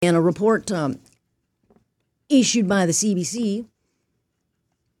And a report issued by the CBC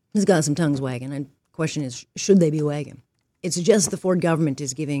has got some tongues wagging. And the question is, should they be wagging? It suggests the Ford government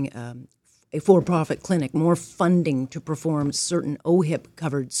is giving a for-profit clinic more funding to perform certain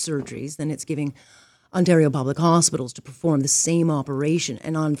OHIP-covered surgeries than it's giving Ontario public hospitals to perform the same operation.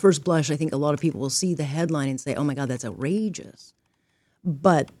 And on first blush, I think a lot of people will see the headline and say, oh my God, that's outrageous.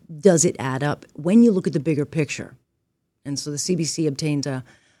 But does it add up when you look at the bigger picture? And so the CBC obtained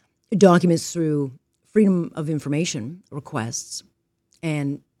documents through Freedom of Information requests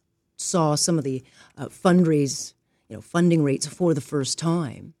and saw some of the funding rates for the first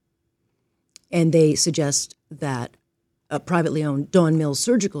time. And they suggest that a privately owned Don Mills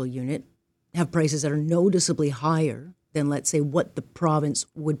surgical unit have prices that are noticeably higher than, let's say, what the province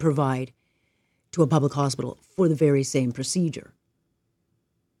would provide to a public hospital for the very same procedure.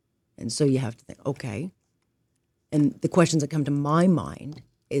 And so you have to think, okay. And the questions that come to my mind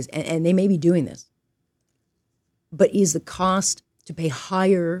is, and they may be doing this, but is the cost to pay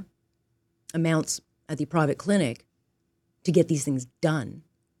higher amounts at the private clinic to get these things done,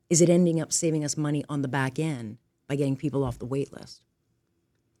 is it ending up saving us money on the back end by getting people off the wait list?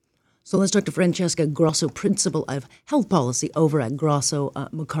 So let's talk to Francesca Grosso, Principal of Health Policy over at Grosso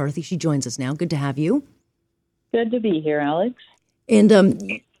McCarthy. She joins us now. Good to have you. Good to be here, Alex.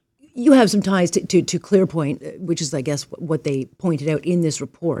 And you have some ties to ClearPoint, which is, I guess, what they pointed out in this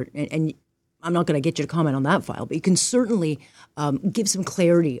report. And I'm not going to get you to comment on that file, but you can certainly give some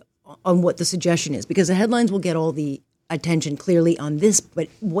clarity on what the suggestion is, because the headlines will get all the attention clearly on this, but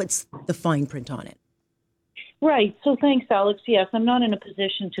what's the fine print on it? Right. So thanks, Alex. Yes, I'm not in a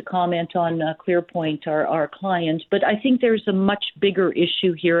position to comment on ClearPoint, our client, but I think there's a much bigger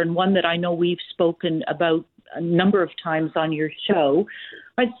issue here, and one that I know we've spoken about a number of times on your show.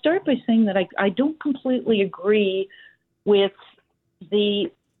 I'd start by saying that I don't completely agree with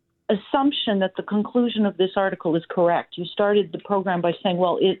the assumption that the conclusion of this article is correct. You started the program by saying,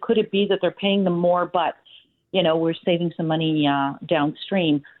 well, could it be that they're paying them more, but, we're saving some money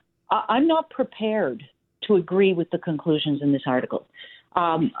downstream? I'm not prepared to agree with the conclusions in this article.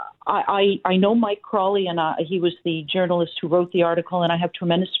 I know Mike Crawley, and he was the journalist who wrote the article, and I have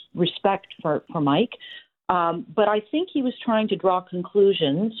tremendous respect for Mike. But I think he was trying to draw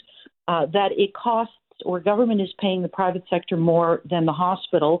conclusions that it costs, or government is paying the private sector more than the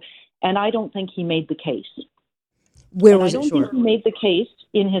hospital, and I don't think he made the case. Where was it? I don't think he made the case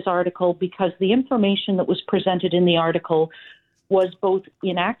in his article because the information that was presented in the article was both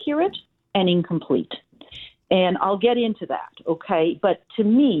inaccurate and incomplete. And I'll get into that, okay? But to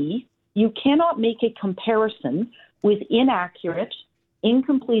me, you cannot make a comparison with inaccurate,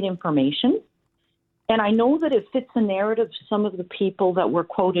 incomplete information. And I know that it fits the narrative of some of the people that were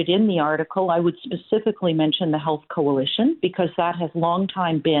quoted in the article. I would specifically mention the Health Coalition, because that has long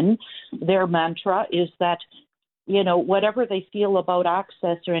time been their mantra, is that, whatever they feel about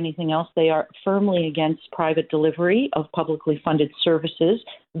access or anything else, they are firmly against private delivery of publicly funded services,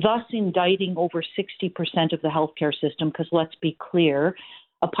 thus indicting over 60% of the healthcare system, because let's be clear,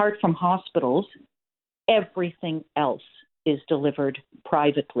 apart from hospitals, everything else is delivered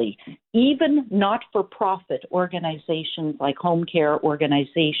privately. Even not-for-profit organizations like home care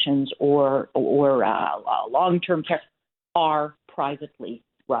organizations or long-term care are privately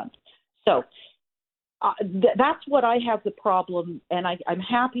run. So that's what I have the problem, and I'm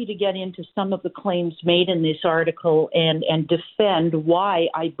happy to get into some of the claims made in this article and defend why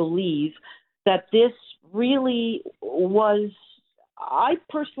I believe that this really was. I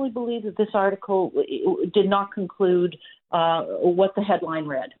personally believe that this article did not conclude what the headline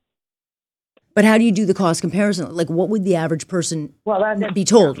read. But how do you do the cost comparison? Like, what would the average person be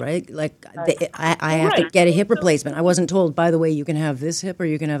told, right? Like, I have to get a hip replacement. I wasn't told, by the way, you can have this hip, or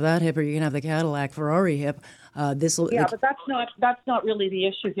you can have that hip, or you can have the Cadillac Ferrari hip. But that's not really the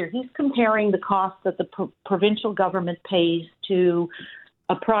issue here. He's comparing the cost that the provincial government pays to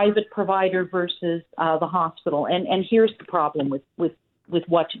a private provider versus the hospital. And here's the problem with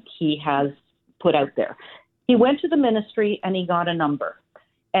what he has put out there. He went to the ministry and he got a number.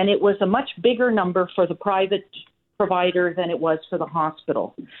 And it was a much bigger number for the private provider than it was for the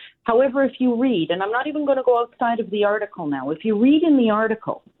hospital. However, if you read, and I'm not even going to go outside of the article now, if you read in the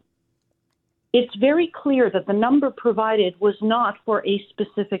article, it's very clear that the number provided was not for a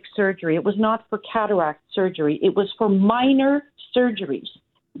specific surgery. It was not for cataract surgery. It was for minor surgeries,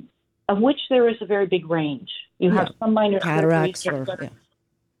 of which there is a very big range. You have some minor cataracts surgeries.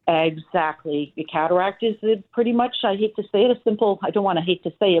 Exactly. The cataract is pretty much, I hate to say it, I don't want to hate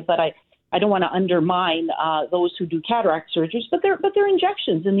to say it, but I don't want to undermine those who do cataract surgeries, but they're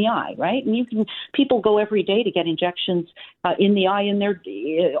injections in the eye, right? And people go every day to get injections in the eye in their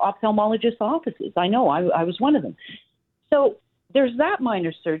ophthalmologist offices. I know, I was one of them. So there's that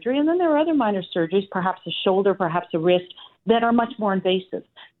minor surgery, and then there are other minor surgeries, perhaps a shoulder, perhaps a wrist, that are much more invasive.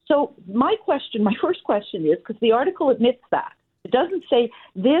 So my first question is, because the article admits that, it doesn't say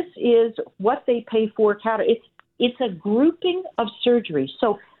this is what they pay for cataract. It's a grouping of surgeries.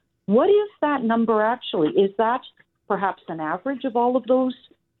 So what is that number actually? Is that perhaps an average of all of those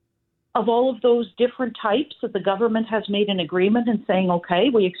different types that the government has made an agreement and saying, okay,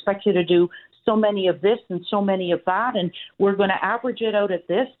 we expect you to do so many of this and so many of that, and we're going to average it out at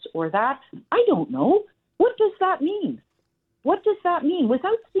this or that? I don't know. What does that mean? What does that mean?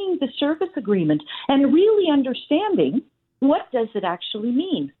 Without seeing the service agreement and really understanding, what does it actually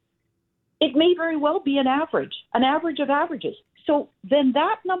mean? It may very well be an average of averages. So then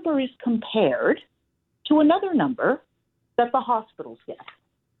that number is compared to another number that the hospitals get.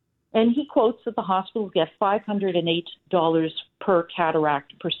 And he quotes that the hospitals get $508 per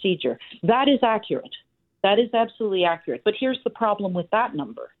cataract procedure. That is accurate. That is absolutely accurate. But here's the problem with that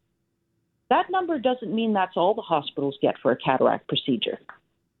number. That number doesn't mean that's all the hospitals get for a cataract procedure.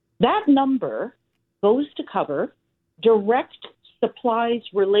 That number goes to cover direct supplies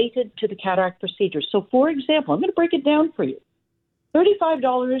related to the cataract procedure. So, for example, I'm going to break it down for you.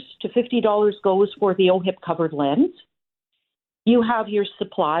 $35 to $50 goes for the OHIP-covered lens. You have your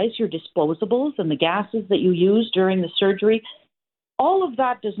supplies, your disposables, and the gases that you use during the surgery. All of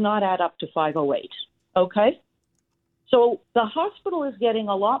that does not add up to $508, okay? So the hospital is getting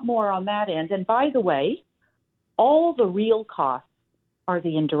a lot more on that end. And by the way, all the real costs are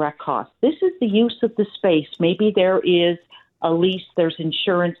the indirect costs. This is the use of the space. Maybe there is a lease, there's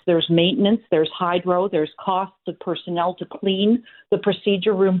insurance, there's maintenance, there's hydro, there's costs of personnel to clean the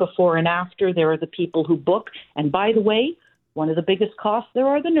procedure room before and after. There are the people who book. And by the way, one of the biggest costs there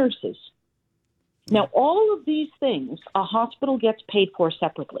are the nurses. Now, all of these things a hospital gets paid for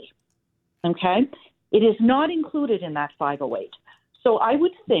separately, okay? It is not included in that 508. So I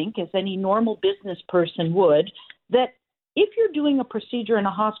would think, as any normal business person would, that if you're doing a procedure in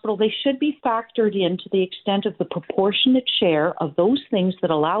a hospital, they should be factored in to the extent of the proportionate share of those things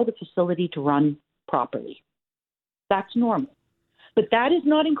that allow the facility to run properly. That's normal. But that is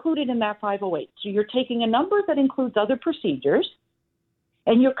not included in that 508. So you're taking a number that includes other procedures,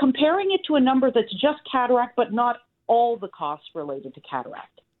 and you're comparing it to a number that's just cataract, but not all the costs related to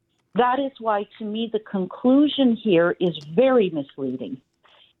cataract. That is why, to me, the conclusion here is very misleading.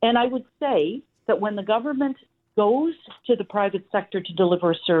 And I would say that when the government goes to the private sector to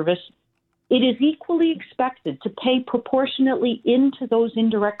deliver a service, it is equally expected to pay proportionately into those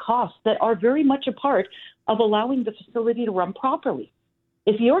indirect costs that are very much a part of allowing the facility to run properly.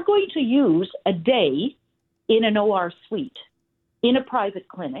 If you're going to use a day in an OR suite in a private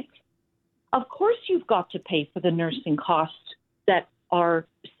clinic, of course you've got to pay for the nursing costs that are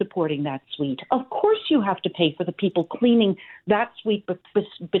supporting that suite. Of course you have to pay for the people cleaning that suite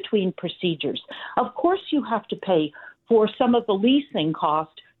between procedures. Of course you have to pay for some of the leasing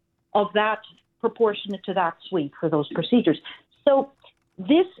cost of that proportionate to that suite for those procedures. So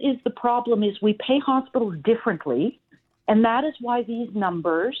this is the problem, is we pay hospitals differently, and that is why these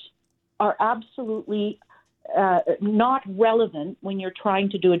numbers are absolutely not relevant when you're trying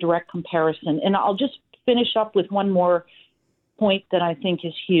to do a direct comparison. And I'll just finish up with one more point that I think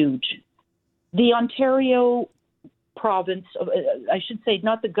is huge. The Ontario province, I should say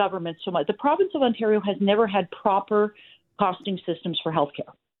not the government so much, the province of Ontario has never had proper costing systems for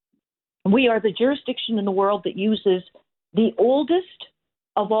healthcare. We are the jurisdiction in the world that uses the oldest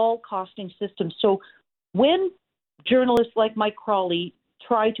of all costing systems. So when journalists like Mike Crawley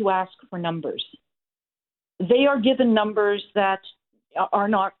try to ask for numbers, they are given numbers that are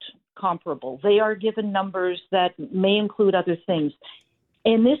not comparable. They are given numbers that may include other things.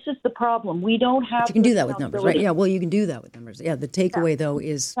 And this is the problem. We don't have. But you can do that with numbers, right? Yeah, well, you can do that with numbers. Yeah, the takeaway, though,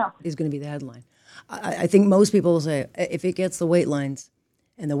 is going to be the headline. I think most people will say, if it gets the wait lines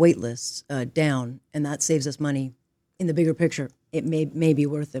and the wait lists down, and that saves us money in the bigger picture, it may be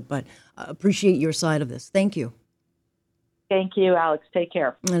worth it. But appreciate your side of this. Thank you. Thank you, Alex. Take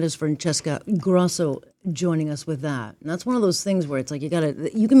care. That is Francesca Grosso joining us with that. And that's one of those things where it's like you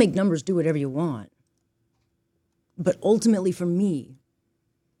can make numbers do whatever you want. But ultimately for me,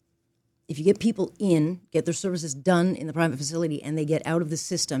 if you get people get their services done in the private facility and they get out of the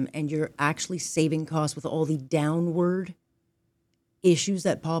system and you're actually saving costs with all the downward issues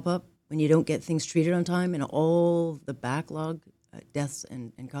that pop up when you don't get things treated on time and all the backlog deaths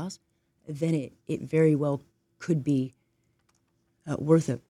and costs, then it very well could be worth it.